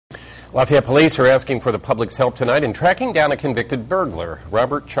Lafayette police are asking for the public's help tonight in tracking down a convicted burglar.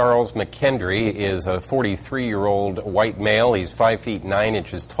 Robert Charles McKendry is a 43-year-old white male. He's 5 feet 9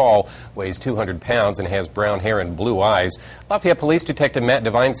 inches tall, weighs 200 pounds, and has brown hair and blue eyes. Lafayette Police Detective Matt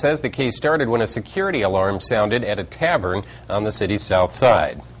Devine says the case started when a security alarm sounded at a tavern on the city's south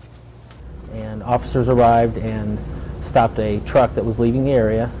side. And officers arrived and stopped a truck that was leaving the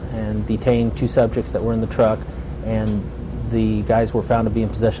area and detained 2 subjects that were in the truck, and the guys were found to be in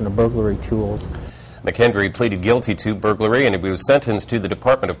possession of burglary tools. McKendry pleaded guilty to burglary and he was sentenced to the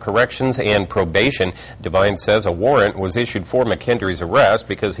Department of Corrections and Probation. Devine says a warrant was issued for McKendry's arrest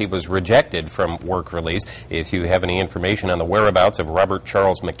because he was rejected from work release. If you have any information on the whereabouts of Robert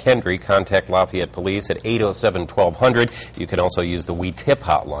Charles McKendry, contact Lafayette Police at 807-1200. You can also use the We Tip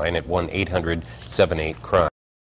hotline at 1-800-78-CRIME.